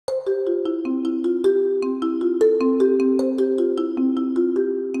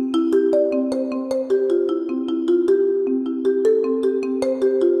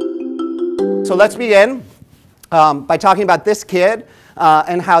So let's begin by talking about this kid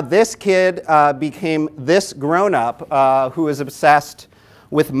and how this kid became this grown-up who is obsessed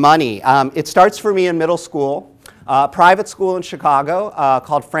with money. It starts for me in middle school, private school in Chicago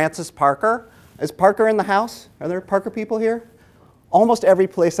called Francis Parker. Is Parker in the house? Are there Parker people here? Almost every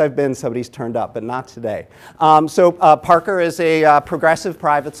place I've been, somebody's turned up, but not today. Parker is a progressive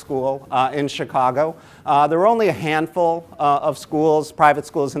private school in Chicago. There were only a handful of schools, private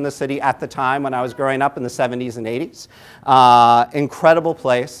schools in the city at the time when I was growing up in the 70s and 80s. Incredible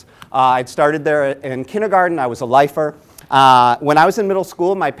place. I'd started there in kindergarten. I was a lifer. When I was in middle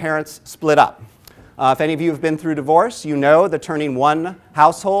school, my parents split up. If any of you have been through divorce, you know that turning one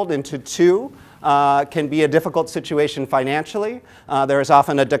household into two can be a difficult situation financially. There is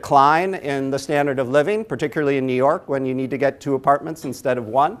often a decline in the standard of living, particularly in New York, when you need to get 2 apartments instead of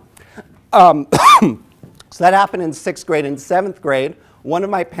 1. So that happened in 6th grade. In 7th grade, one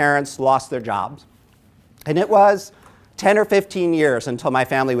of my parents lost their jobs. And it was 10 or 15 years until my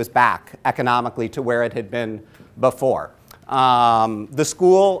family was back economically to where it had been before. The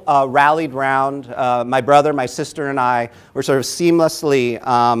school rallied round. My brother, my sister, and I were sort of seamlessly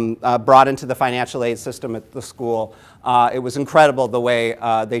brought into the financial aid system at the school. It was incredible the way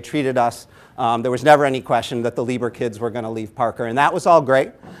they treated us. There was never any question that the Lieber kids were going to leave Parker, and that was all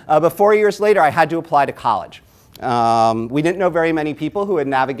great. But 4 years later, I had to apply to college. We didn't know very many people who had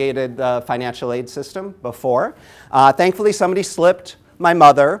navigated the financial aid system before. Thankfully, somebody slipped my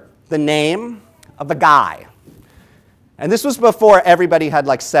mother the name of a guy. And this was before everybody had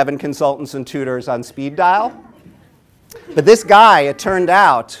like 7 consultants and tutors on speed dial. But this guy, it turned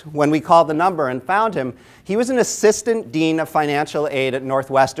out, when we called the number and found him, he was an assistant dean of financial aid at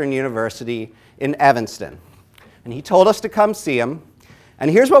Northwestern University in Evanston. And he told us to come see him. And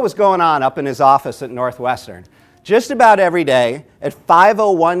here's what was going on up in his office at Northwestern. Just about every day at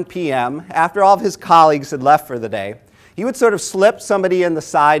 5:01 p.m., after all of his colleagues had left for the day, he would sort of slip somebody in the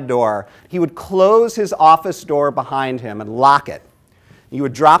side door. He would close his office door behind him and lock it. He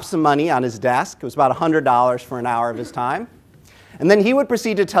would drop some money on his desk. It was about $100 for an hour of his time. And then he would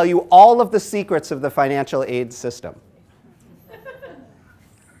proceed to tell you all of the secrets of the financial aid system.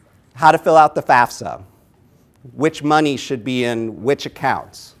 How to fill out the FAFSA, which money should be in which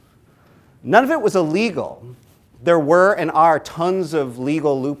accounts. None of it was illegal. There were and are tons of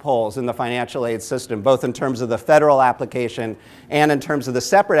legal loopholes in the financial aid system, both in terms of the federal application and in terms of the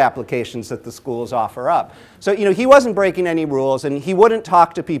separate applications that the schools offer up. So, he wasn't breaking any rules, and he wouldn't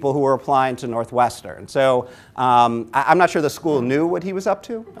talk to people who were applying to Northwestern. So I'm not sure the school knew what he was up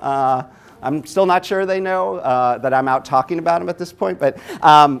to. I'm still not sure they know that I'm out talking about him at this point. But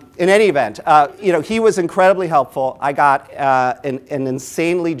in any event, he was incredibly helpful. I got an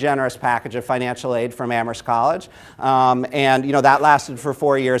insanely generous package of financial aid from Amherst College. And that lasted for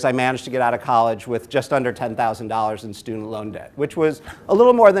 4 years. I managed to get out of college with just under $10,000 in student loan debt, which was a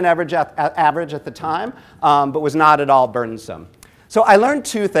little more than average at the time, but was not at all burdensome. So I learned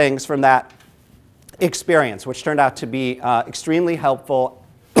 2 things from that experience, which turned out to be extremely helpful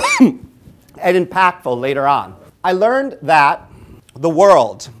and impactful later on. I learned that the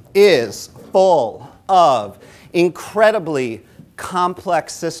world is full of incredibly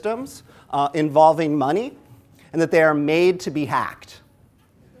complex systems involving money, and that they are made to be hacked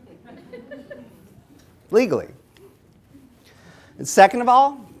legally. And second of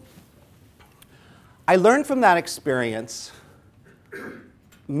all, I learned from that experience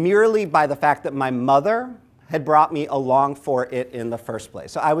merely by the fact that my mother had brought me along for it in the first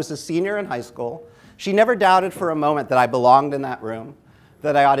place. So I was a senior in high school. She never doubted for a moment that I belonged in that room,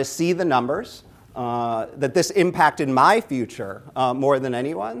 that I ought to see the numbers, that this impacted my future more than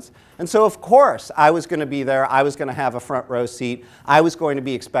anyone's. And so, of course, I was going to be there. I was going to have a front row seat. I was going to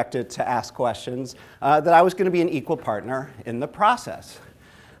be expected to ask questions, that I was going to be an equal partner in the process.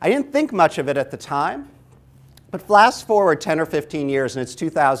 I didn't think much of it at the time, but fast forward 10 or 15 years, and it's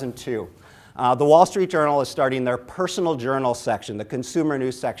 2002. The Wall Street Journal is starting their personal journal section, the consumer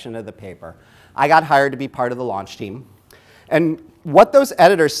news section of the paper. I got hired to be part of the launch team. And what those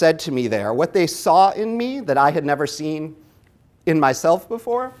editors said to me there, what they saw in me that I had never seen in myself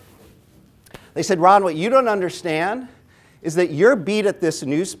before, they said, Ron, what you don't understand is that your beat at this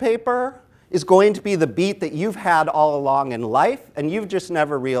newspaper is going to be the beat that you've had all along in life, and you've just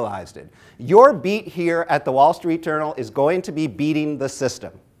never realized it. Your beat here at the Wall Street Journal is going to be beating the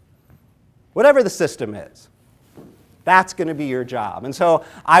system. Whatever the system is, that's going to be your job. And so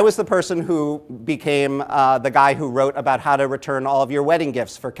I was the person who became the guy who wrote about how to return all of your wedding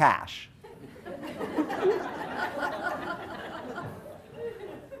gifts for cash.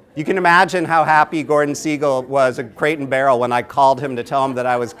 You can imagine how happy Gordon Siegel was at Crate and Barrel when I called him to tell him that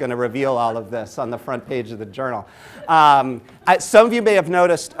I was going to reveal all of this on the front page of the journal. Some of you may have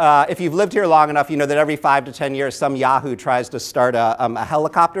noticed, if you've lived here long enough, you know that every 5 to 10 years some Yahoo tries to start a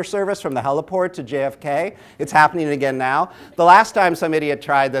helicopter service from the heliport to JFK. It's happening again now. The last time some idiot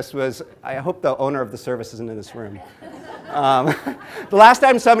tried this was, I hope the owner of the service isn't in this room. The last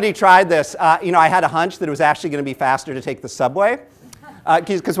time somebody tried this, I had a hunch that it was actually going to be faster to take the subway.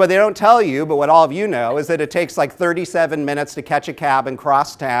 Because what they don't tell you, but what all of you know, is that it takes like 37 minutes to catch a cab and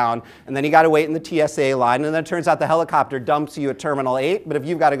cross town, and then you got to wait in the TSA line, and then it turns out the helicopter dumps you at Terminal 8, but if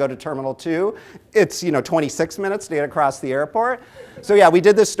you've got to go to Terminal 2, it's 26 minutes to get across the airport. So yeah, we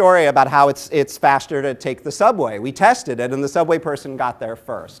did this story about how it's faster to take the subway. We tested it, and the subway person got there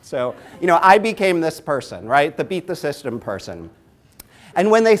first. So I became this person, right? The beat the system person. And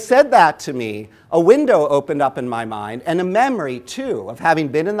when they said that to me, a window opened up in my mind, and a memory, too, of having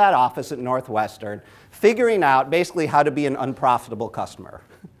been in that office at Northwestern, figuring out basically how to be an unprofitable customer.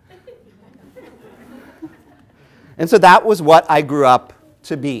 And so that was what I grew up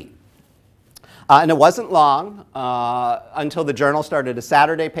to be. And it wasn't long until the Journal started a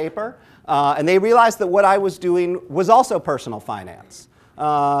Saturday paper, and they realized that what I was doing was also personal finance.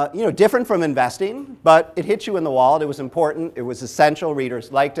 Different from investing, but it hit you in the wallet. It was important. It was essential.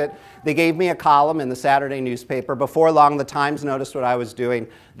 Readers liked it. They gave me a column in the Saturday newspaper. Before long, the Times noticed what I was doing.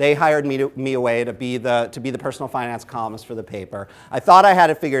 They hired me away to be the personal finance columnist for the paper. I thought I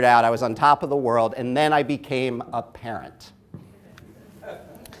had it figured out. I was on top of the world, and then I became a parent.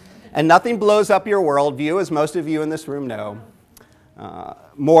 And nothing blows up your worldview, as most of you in this room know,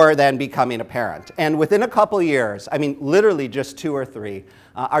 more than becoming a parent. And within a couple years, I mean literally just 2 or 3,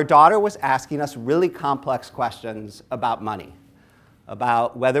 our daughter was asking us really complex questions about money,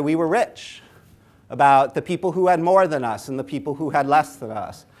 about whether we were rich, about the people who had more than us and the people who had less than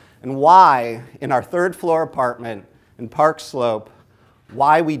us, and why in our 3rd floor apartment in Park Slope,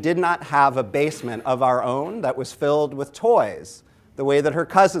 why we did not have a basement of our own that was filled with toys the way that her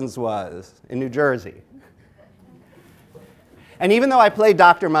cousin's was in New Jersey. And even though I played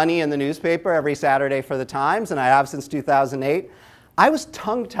Dr. Money in the newspaper every Saturday for the Times, and I have since 2008, I was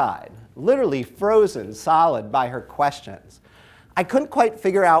tongue-tied, literally frozen solid by her questions. I couldn't quite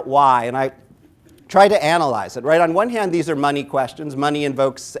figure out why, and I tried to analyze it. Right? On one hand, these are money questions. Money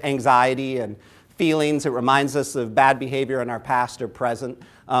invokes anxiety and feelings. It reminds us of bad behavior in our past or present.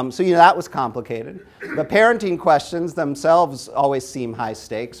 So that was complicated. The parenting questions themselves always seem high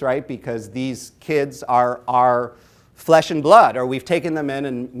stakes, right? Because these kids are flesh and blood, or we've taken them in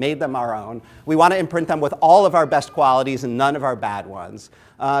and made them our own. We want to imprint them with all of our best qualities and none of our bad ones.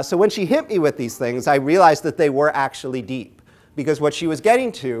 So when she hit me with these things, I realized that they were actually deep, because what she was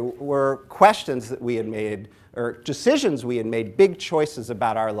getting to were questions that we had made, or decisions we had made, big choices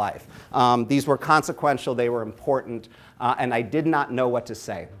about our life. These were consequential, they were important, and I did not know what to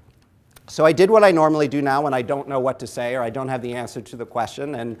say. So I did what I normally do now when I don't know what to say or I don't have the answer to the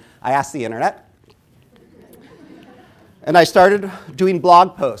question, and I asked the internet. And I started doing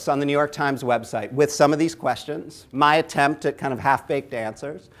blog posts on the New York Times website with some of these questions, my attempt at kind of half-baked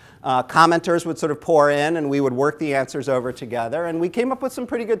answers. Commenters would sort of pour in, and we would work the answers over together, and we came up with some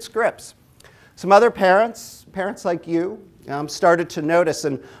pretty good scripts. Some other parents like you, started to notice,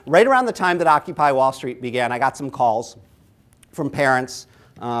 and right around the time that Occupy Wall Street began, I got some calls from parents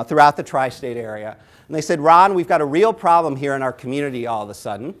throughout the tri-state area. And they said, Ron, we've got a real problem here in our community all of a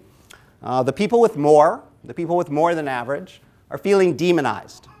sudden. The people with more than average, are feeling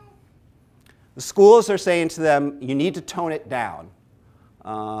demonized. The schools are saying to them, you need to tone it down.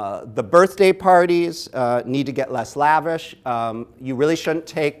 The birthday parties need to get less lavish. You really shouldn't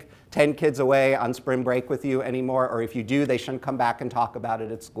take 10 kids away on spring break with you anymore, or if you do, they shouldn't come back and talk about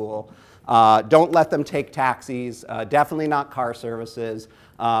it at school. Don't let them take taxis, definitely not car services.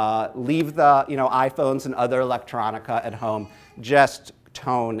 Leave the iPhones and other electronica at home. Just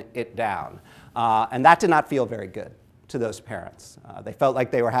tone it down. And that did not feel very good to those parents. They felt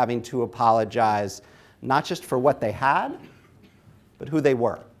like they were having to apologize not just for what they had, but who they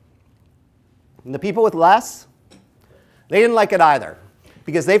were. And the people with less, they didn't like it either,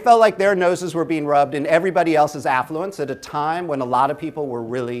 because they felt like their noses were being rubbed in everybody else's affluence at a time when a lot of people were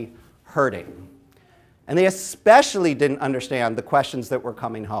really hurting. And they especially didn't understand the questions that were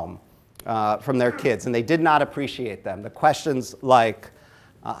coming home from their kids, and they did not appreciate them. The questions like,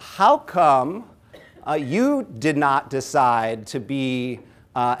 how come you did not decide to be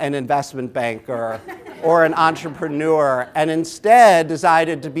an investment banker or an entrepreneur and instead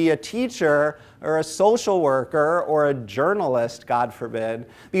decided to be a teacher or a social worker or a journalist, God forbid?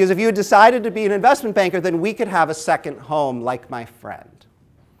 Because if you had decided to be an investment banker, then we could have a second home like my friend.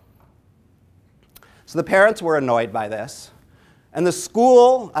 So the parents were annoyed by this. And the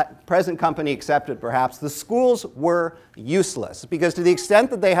school, present company accepted perhaps, the schools were useless because to the extent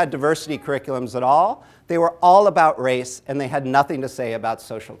that they had diversity curriculums at all, they were all about race and they had nothing to say about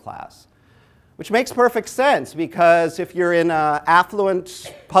social class. Which makes perfect sense because if you're in an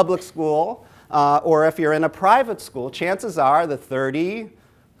affluent public school or if you're in a private school, chances are the 30,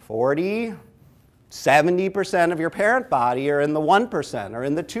 40, 70% of your parent body are in the 1% or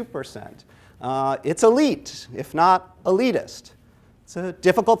in the 2%. It's elite, if not elitist. It's a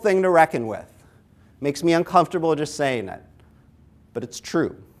difficult thing to reckon with. Makes me uncomfortable just saying it, but it's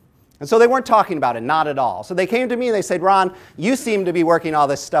true. And so they weren't talking about it, not at all. So they came to me and they said, Ron, you seem to be working all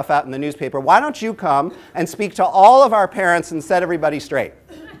this stuff out in the newspaper. Why don't you come and speak to all of our parents and set everybody straight?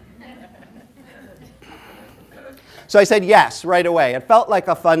 So I said yes right away. It felt like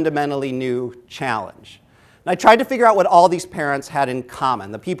a fundamentally new challenge. And I tried to figure out what all these parents had in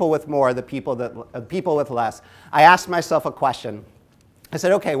common, the people with more, the people with less. I asked myself a question. I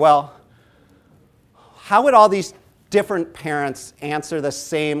said, okay, well, how would all these different parents answer the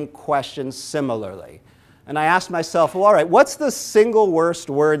same question similarly? And I asked myself, well, all right, what's the single worst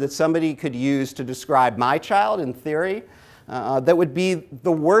word that somebody could use to describe my child in theory that would be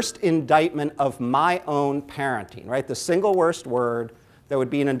the worst indictment of my own parenting, right? The single worst word that would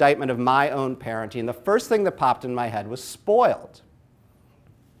be an indictment of my own parenting. The first thing that popped in my head was spoiled.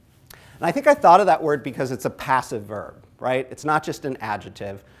 And I think I thought of that word because it's a passive verb, right? It's not just an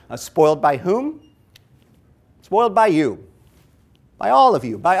adjective. Spoiled by whom? Spoiled by you, by all of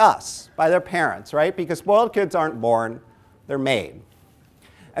you, by us, by their parents, right? Because spoiled kids aren't born, they're made.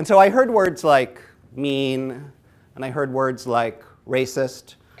 And so I heard words like mean, and I heard words like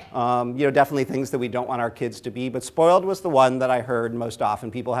racist, definitely things that we don't want our kids to be, but spoiled was the one that I heard most often.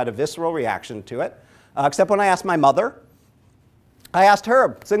 People had a visceral reaction to it, except when I asked my mother. I asked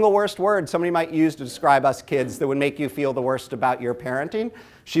her, single worst word somebody might use to describe us kids that would make you feel the worst about your parenting.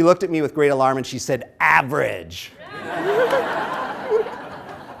 She looked at me with great alarm and she said, average.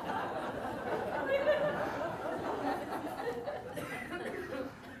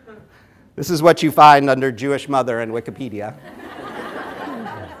 This is what you find under Jewish mother in Wikipedia.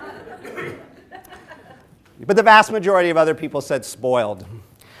 But the vast majority of other people said spoiled.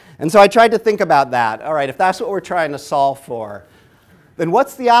 And so I tried to think about that. All right, if that's what we're trying to solve for, then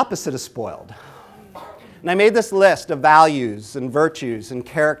what's the opposite of spoiled? And I made this list of values and virtues and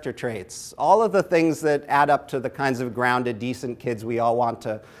character traits, all of the things that add up to the kinds of grounded, decent kids we all want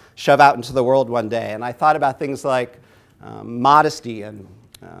to shove out into the world one day. And I thought about things like modesty and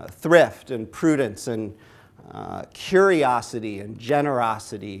thrift and prudence and curiosity and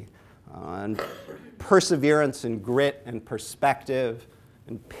generosity and perseverance and grit and perspective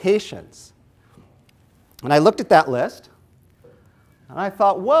and patience. And I looked at that list and I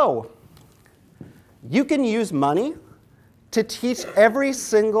thought, whoa, you can use money to teach every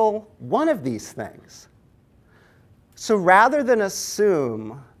single one of these things. So rather than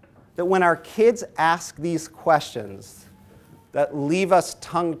assume that when our kids ask these questions that leave us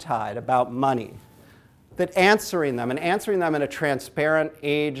tongue-tied about money, that answering them in a transparent,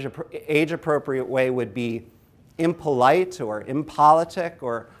 age-appropriate way would be impolite or impolitic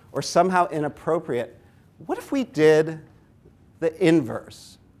or somehow inappropriate, what if we did the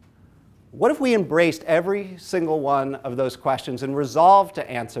inverse? What if we embraced every single one of those questions and resolved to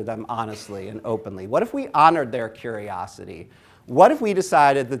answer them honestly and openly? What if we honored their curiosity? What if we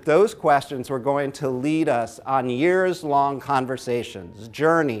decided that those questions were going to lead us on years-long conversations,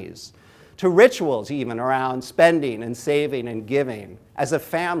 journeys, to rituals even around spending and saving and giving as a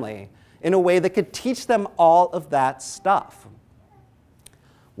family in a way that could teach them all of that stuff?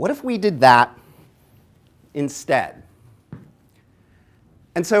 What if we did that instead?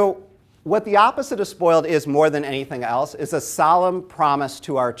 And so what the opposite of spoiled is more than anything else is a solemn promise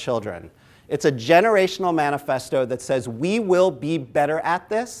to our children. It's a generational manifesto that says we will be better at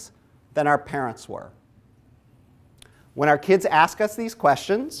this than our parents were. When our kids ask us these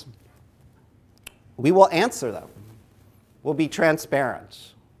questions, we will answer them. We'll be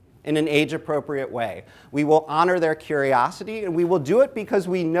transparent in an age-appropriate way. We will honor their curiosity, and we will do it because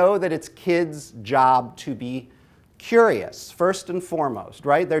we know that it's kids' job to be curious, first and foremost,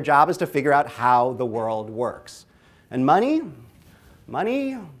 right? Their job is to figure out how the world works. And money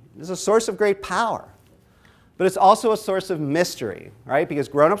is a source of great power, but it's also a source of mystery, right? Because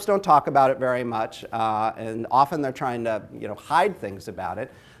grown-ups don't talk about it very much, and often they're trying to, hide things about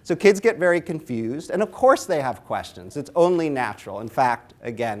it. So kids get very confused, and of course they have questions. It's only natural. In fact,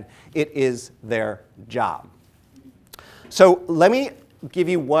 again, it is their job. So let me give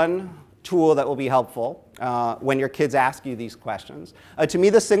you one tool that will be helpful when your kids ask you these questions. To me,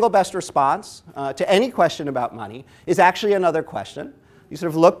 the single best response to any question about money is actually another question. You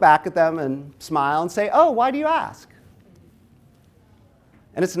sort of look back at them and smile and say, oh, why do you ask?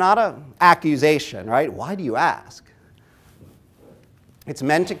 And it's not an accusation, right? Why do you ask? It's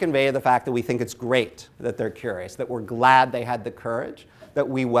meant to convey the fact that we think it's great that they're curious, that we're glad they had the courage, that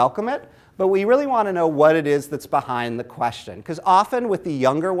we welcome it, but we really want to know what it is that's behind the question. Because often with the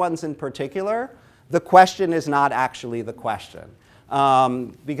younger ones in particular, the question is not actually the question.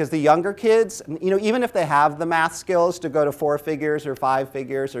 Because the younger kids, even if they have the math skills to go to 4 figures or 5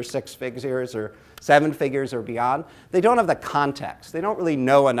 figures or 6 figures or 7 figures or beyond, they don't have the context. They don't really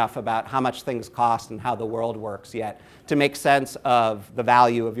know enough about how much things cost and how the world works yet to make sense of the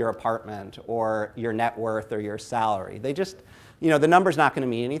value of your apartment or your net worth or your salary. They just, the number's not going to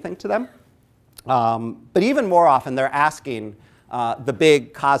mean anything to them. But even more often, they're asking the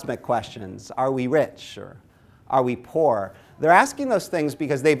big cosmic questions. Are we rich or are we poor? They're asking those things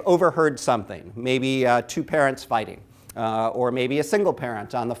because they've overheard something, maybe 2 parents fighting, or maybe a single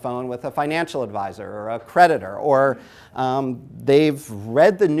parent on the phone with a financial advisor or a creditor, or they've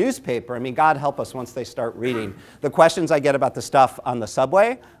read the newspaper. I mean, God help us once they start reading. The questions I get about the stuff on the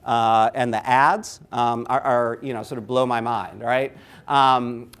subway and the ads are sort of blow my mind, right?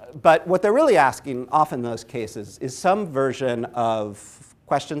 But what they're really asking often in those cases is some version of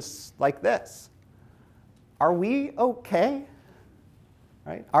questions like this. Are we okay?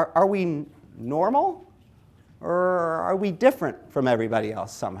 Right? Are we normal? Or are we different from everybody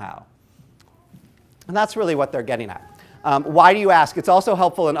else somehow? And that's really what they're getting at. Why do you ask? It's also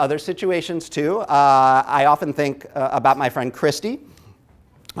helpful in other situations too. I often think about my friend Christy,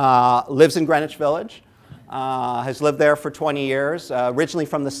 lives in Greenwich Village, has lived there for 20 years, originally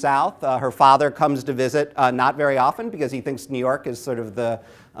from the South. Her father comes to visit not very often because he thinks New York is sort of the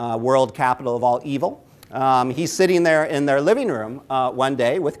world capital of all evil. He's sitting there in their living room one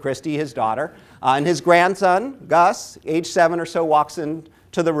day with Christy, his daughter, and his grandson, Gus, age 7 or so, walks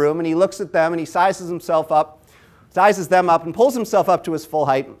into the room and he looks at them and he sizes them up and pulls himself up to his full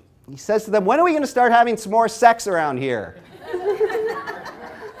height. He says to them, when are we going to start having some more sex around here?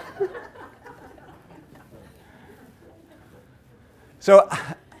 So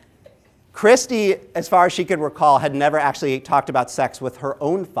Christy, as far as she could recall, had never actually talked about sex with her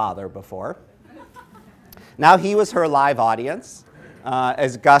own father before. Now he was her live audience,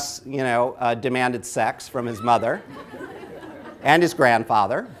 as Gus, demanded sex from his mother and his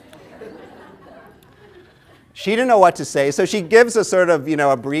grandfather. She didn't know what to say, so she gives a sort of,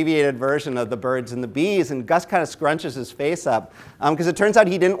 abbreviated version of the birds and the bees, and Gus kind of scrunches his face up, because it turns out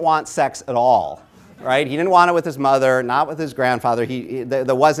he didn't want sex at all. Right? He didn't want it with his mother, not with his grandfather.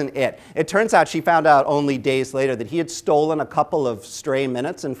 That wasn't it. It turns out she found out only days later that he had stolen a couple of stray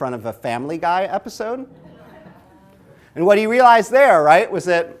minutes in front of a Family Guy episode. And what he realized there, right, was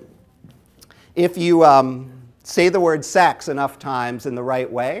that if you say the word sex enough times in the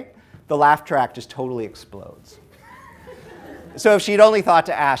right way, the laugh track just totally explodes. So if she'd only thought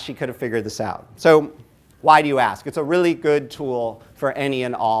to ask, she could have figured this out. So why do you ask? It's a really good tool for any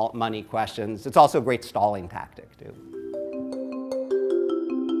and all money questions. It's also a great stalling tactic, too.